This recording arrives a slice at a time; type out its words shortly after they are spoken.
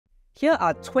Here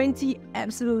are 20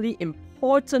 absolutely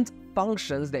important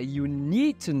functions that you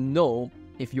need to know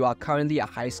if you are currently a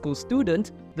high school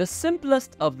student. The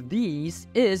simplest of these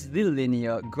is the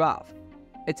linear graph.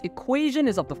 Its equation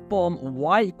is of the form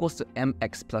y equals to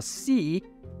mx plus c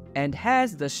and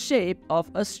has the shape of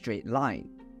a straight line.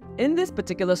 In this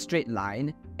particular straight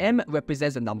line, m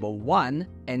represents the number 1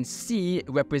 and c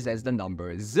represents the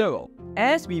number 0.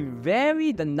 As we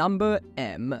vary the number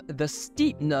m, the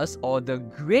steepness or the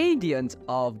gradient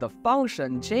of the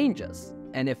function changes.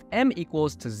 And if m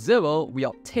equals to 0, we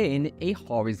obtain a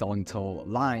horizontal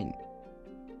line.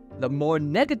 The more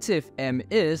negative m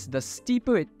is, the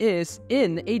steeper it is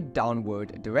in a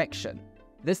downward direction.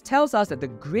 This tells us that the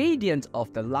gradient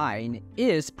of the line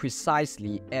is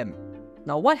precisely m.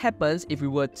 Now, what happens if we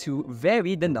were to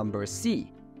vary the number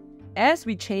c? As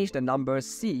we change the number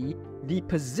c, the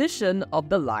position of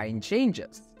the line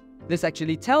changes. This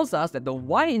actually tells us that the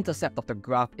y-intercept of the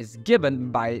graph is given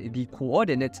by the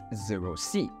coordinate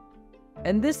 0c.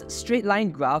 And this straight line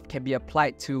graph can be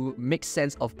applied to make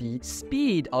sense of the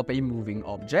speed of a moving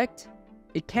object.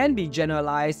 It can be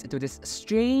generalized to this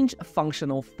strange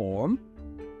functional form,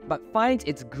 but finds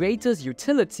its greatest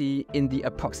utility in the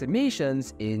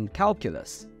approximations in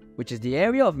calculus, which is the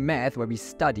area of math where we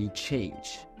study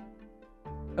change.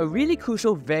 A really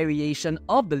crucial variation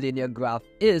of the linear graph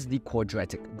is the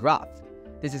quadratic graph.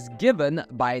 This is given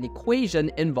by an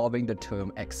equation involving the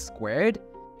term x squared,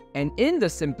 and in the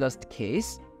simplest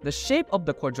case, the shape of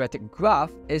the quadratic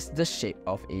graph is the shape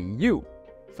of a U.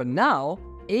 For now,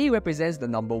 a represents the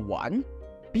number 1,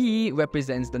 b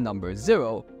represents the number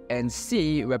 0, and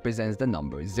c represents the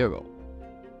number 0.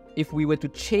 If we were to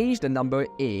change the number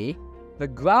a, the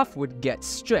graph would get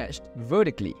stretched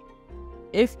vertically.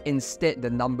 If instead the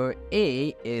number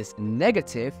a is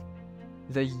negative,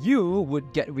 the u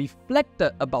would get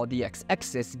reflected about the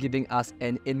x-axis, giving us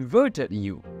an inverted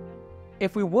u.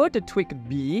 If we were to tweak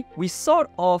b, we sort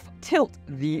of tilt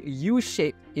the u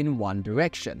shape in one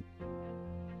direction.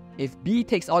 If b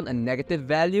takes on a negative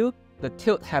value, the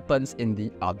tilt happens in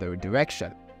the other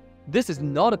direction. This is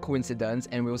not a coincidence,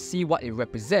 and we'll see what it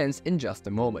represents in just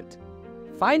a moment.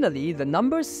 Finally, the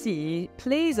number c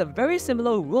plays a very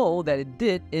similar role that it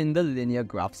did in the linear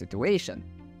graph situation.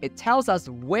 It tells us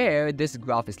where this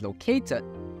graph is located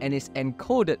and is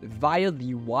encoded via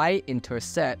the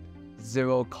y-intercept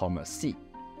 0, c.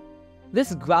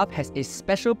 This graph has a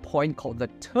special point called the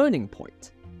turning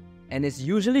point, and is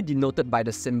usually denoted by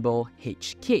the symbol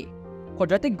hk.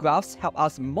 Quadratic graphs help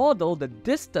us model the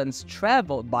distance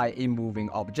traveled by a moving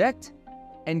object,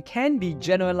 and can be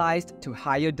generalized to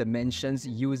higher dimensions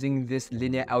using this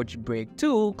linear algebraic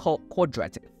tool called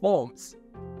quadratic forms.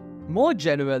 More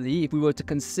generally, if we were to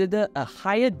consider a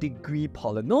higher degree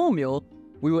polynomial,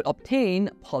 we would obtain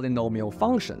polynomial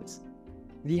functions.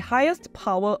 The highest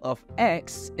power of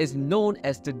x is known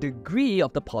as the degree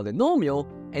of the polynomial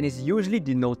and is usually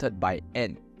denoted by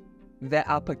n. There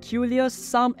are peculiar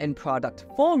sum and product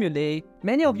formulae.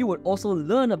 Many of you would also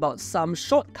learn about some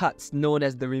shortcuts known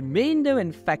as the remainder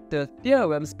and factor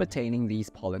theorems pertaining these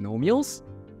polynomials.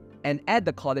 And at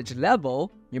the college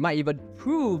level, you might even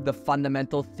prove the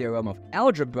fundamental theorem of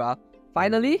algebra.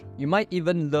 Finally, you might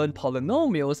even learn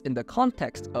polynomials in the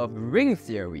context of ring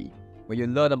theory, where you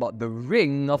learn about the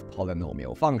ring of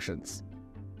polynomial functions.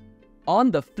 On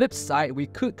the flip side, we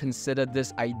could consider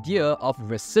this idea of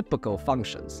reciprocal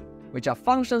functions, which are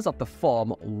functions of the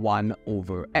form 1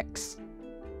 over x.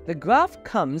 The graph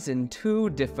comes in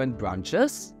two different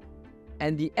branches,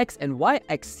 and the x and y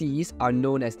axes are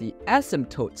known as the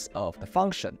asymptotes of the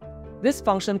function. This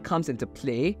function comes into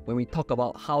play when we talk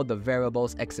about how the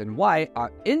variables x and y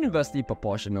are inversely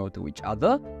proportional to each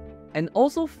other, and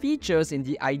also features in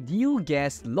the ideal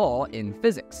gas law in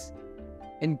physics.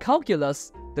 In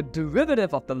calculus, the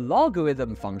derivative of the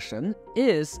logarithm function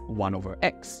is 1 over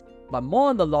x, but more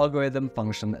on the logarithm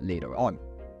function later on.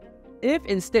 If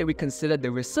instead we consider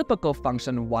the reciprocal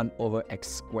function 1 over x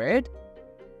squared,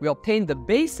 we obtain the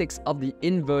basics of the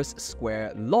inverse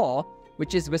square law,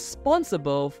 which is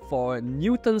responsible for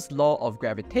Newton's law of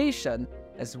gravitation,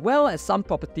 as well as some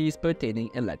properties pertaining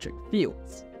electric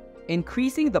fields.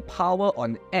 Increasing the power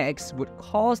on x would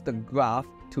cause the graph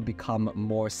to become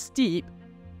more steep,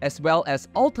 as well as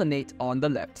alternate on the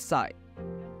left side.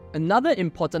 Another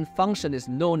important function is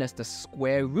known as the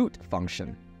square root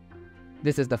function.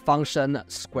 This is the function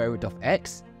square root of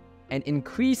x, and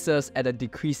increases at a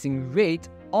decreasing rate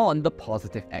on the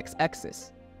positive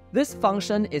x-axis. This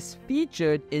function is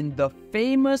featured in the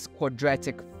famous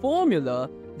quadratic formula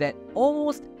that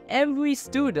almost every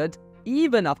student,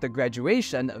 even after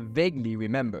graduation, vaguely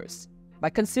remembers. By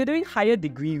considering higher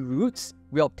degree roots,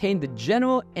 we obtain the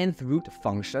general nth root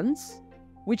functions,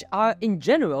 which are in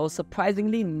general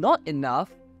surprisingly not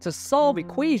enough to solve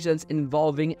equations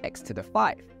involving x to the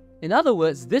 5. In other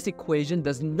words, this equation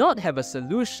does not have a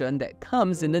solution that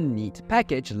comes in a neat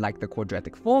package like the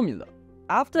quadratic formula.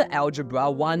 After algebra,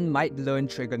 one might learn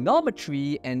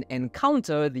trigonometry and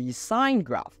encounter the sine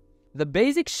graph. The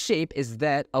basic shape is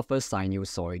that of a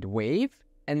sinusoid wave,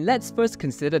 and let's first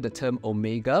consider the term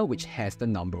omega, which has the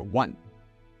number 1.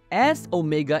 As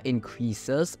omega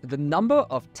increases, the number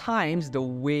of times the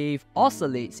wave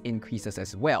oscillates increases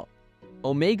as well.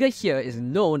 Omega here is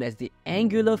known as the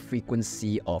angular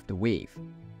frequency of the wave.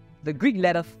 The Greek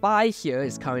letter phi here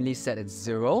is currently set at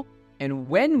 0, and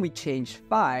when we change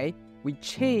phi, we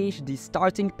change the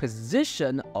starting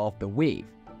position of the wave.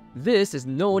 This is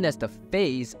known as the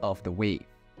phase of the wave.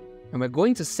 And we're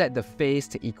going to set the phase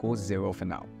to equal 0 for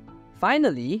now.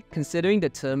 Finally, considering the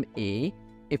term A,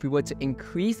 if we were to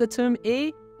increase the term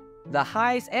A, the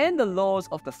highs and the lows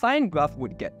of the sine graph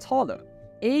would get taller.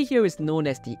 A here is known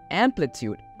as the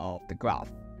amplitude of the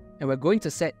graph. And we're going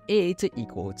to set A to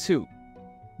equal 2.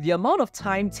 The amount of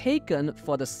time taken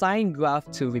for the sine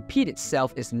graph to repeat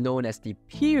itself is known as the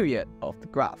period of the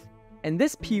graph. And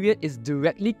this period is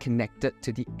directly connected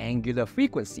to the angular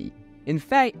frequency. In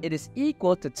fact, it is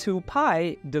equal to 2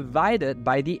 pi divided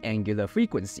by the angular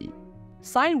frequency.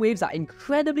 Sine waves are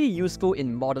incredibly useful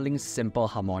in modeling simple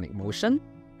harmonic motion,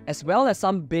 as well as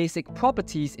some basic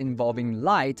properties involving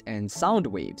light and sound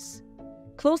waves.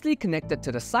 Closely connected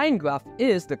to the sine graph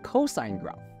is the cosine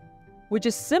graph, which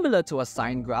is similar to a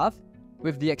sine graph,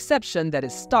 with the exception that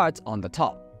it starts on the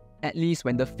top, at least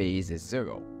when the phase is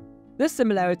 0. This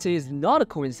similarity is not a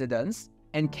coincidence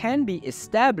and can be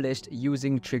established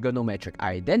using trigonometric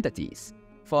identities.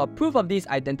 For a proof of these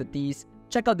identities,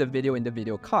 check out the video in the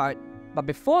video card. But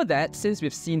before that, since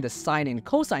we've seen the sine and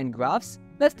cosine graphs,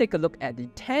 let's take a look at the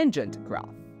tangent graph.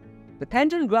 The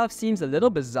tangent graph seems a little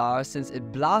bizarre since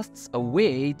it blasts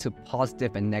away to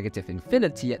positive and negative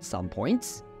infinity at some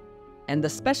points, and the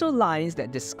special lines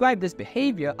that describe this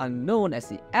behavior are known as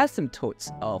the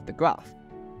asymptotes of the graph.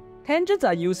 Tangents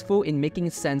are useful in making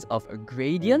sense of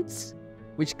gradients,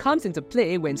 which comes into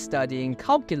play when studying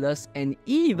calculus and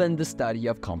even the study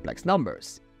of complex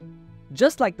numbers.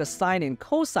 Just like the sine and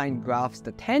cosine graphs,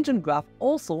 the tangent graph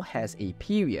also has a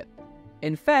period.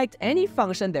 In fact, any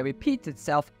function that repeats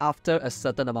itself after a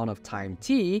certain amount of time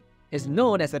t is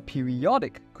known as a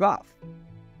periodic graph.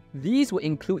 These will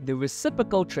include the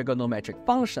reciprocal trigonometric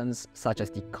functions such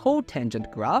as the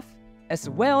cotangent graph, as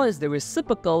well as the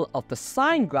reciprocal of the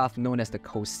sine graph known as the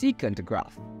cosecant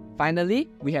graph. Finally,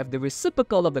 we have the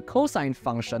reciprocal of the cosine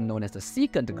function known as the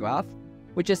secant graph,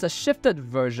 which is a shifted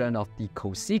version of the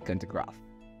cosecant graph.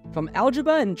 From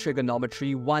algebra and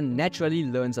trigonometry, one naturally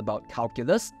learns about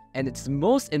calculus and its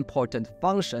most important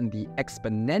function, the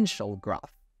exponential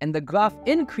graph. And the graph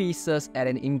increases at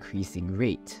an increasing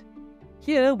rate.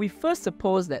 Here, we first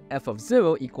suppose that f of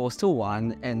 0 equals to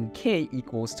 1 and k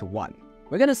equals to 1.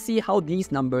 We're going to see how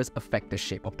these numbers affect the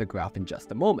shape of the graph in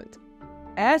just a moment.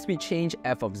 As we change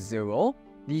f of 0,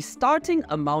 the starting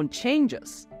amount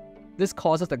changes. This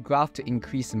causes the graph to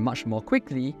increase much more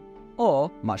quickly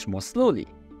or much more slowly.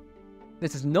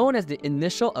 This is known as the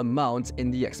initial amount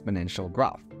in the exponential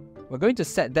graph. We're going to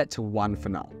set that to 1 for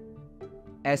now.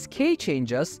 As k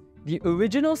changes, the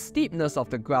original steepness of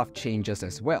the graph changes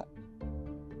as well.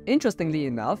 Interestingly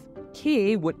enough,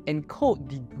 k would encode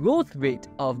the growth rate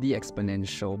of the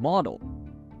exponential model.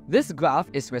 This graph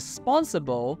is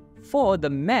responsible for the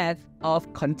math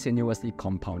of continuously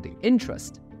compounding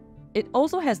interest. It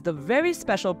also has the very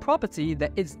special property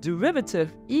that its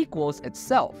derivative equals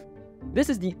itself. This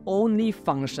is the only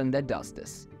function that does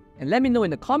this. And let me know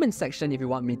in the comment section if you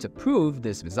want me to prove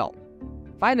this result.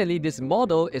 Finally, this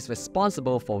model is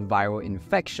responsible for viral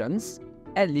infections,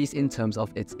 at least in terms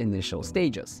of its initial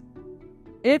stages.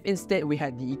 If instead we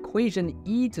had the equation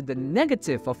e to the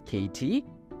negative of kt,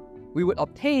 we would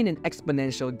obtain an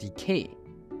exponential decay.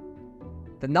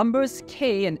 The numbers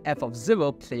k and f of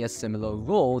 0 play a similar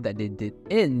role that they did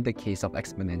in the case of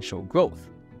exponential growth.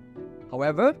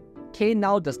 However, k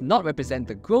now does not represent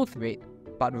the growth rate,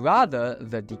 but rather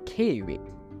the decay rate.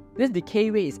 This decay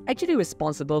rate is actually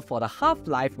responsible for the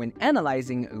half-life when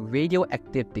analyzing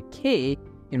radioactive decay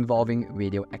involving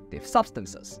radioactive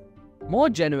substances. More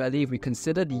generally, if we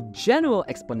consider the general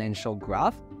exponential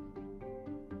graph,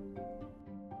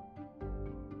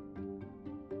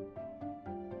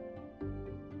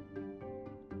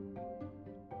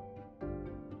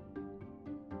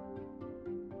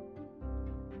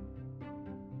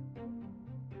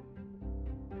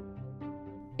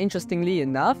 interestingly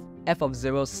enough, f of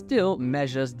 0 still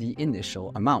measures the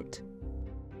initial amount.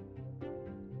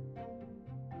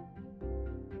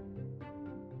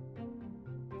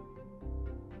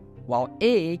 while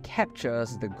a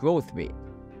captures the growth rate.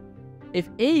 If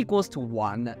a equals to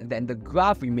 1, then the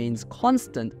graph remains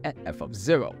constant at f of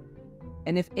 0.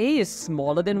 And if a is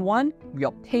smaller than 1, we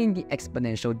obtain the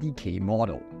exponential decay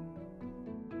model.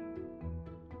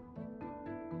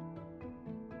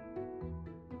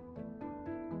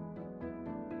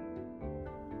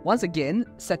 Once again,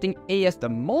 setting a as the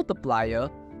multiplier,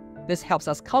 this helps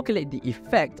us calculate the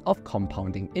effect of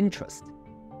compounding interest.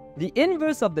 The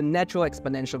inverse of the natural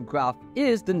exponential graph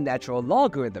is the natural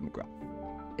logarithm graph.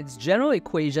 Its general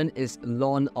equation is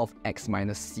ln of x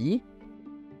minus c.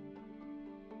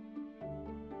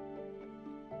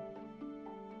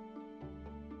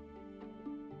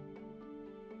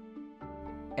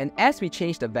 And as we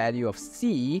change the value of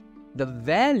c, the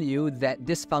value that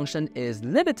this function is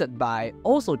limited by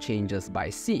also changes by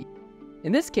c.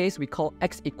 In this case, we call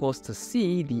x equals to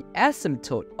c the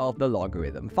asymptote of the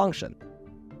logarithm function.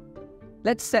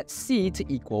 Let's set c to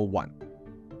equal 1.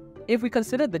 If we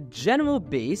consider the general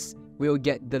base, we'll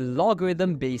get the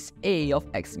logarithm base a of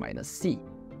x minus c.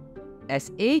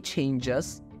 As a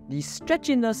changes, the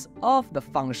stretchiness of the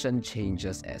function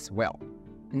changes as well.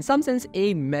 In some sense,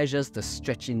 a measures the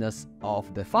stretchiness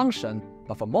of the function,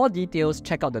 but for more details,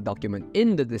 check out the document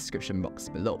in the description box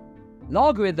below.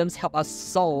 Logarithms help us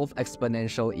solve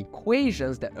exponential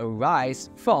equations that arise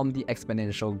from the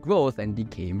exponential growth and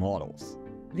decay models.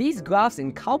 These graphs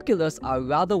in calculus are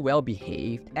rather well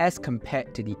behaved as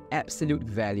compared to the absolute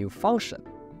value function,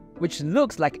 which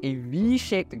looks like a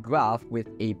V-shaped graph with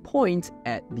a point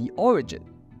at the origin.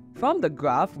 From the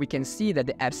graph, we can see that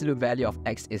the absolute value of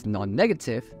x is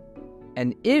non-negative,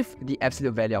 and if the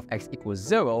absolute value of x equals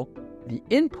 0, the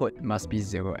input must be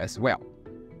 0 as well.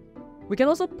 We can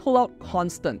also pull out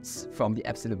constants from the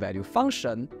absolute value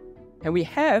function, and we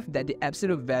have that the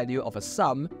absolute value of a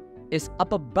sum is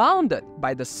upper bounded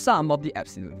by the sum of the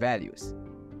absolute values.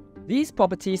 These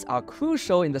properties are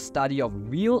crucial in the study of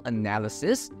real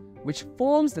analysis, which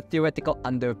forms the theoretical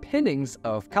underpinnings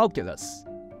of calculus.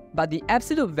 But the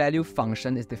absolute value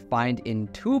function is defined in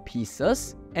two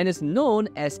pieces and is known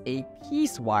as a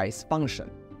piecewise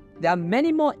function. There are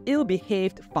many more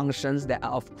ill-behaved functions that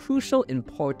are of crucial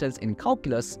importance in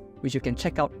calculus, which you can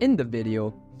check out in the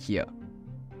video here.